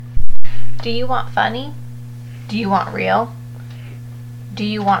Do you want funny? Do you want real? Do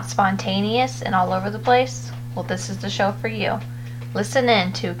you want spontaneous and all over the place? Well, this is the show for you. Listen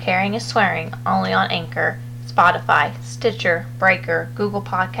in to Caring is Swearing only on Anchor, Spotify, Stitcher, Breaker, Google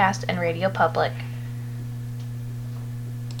Podcast, and Radio Public.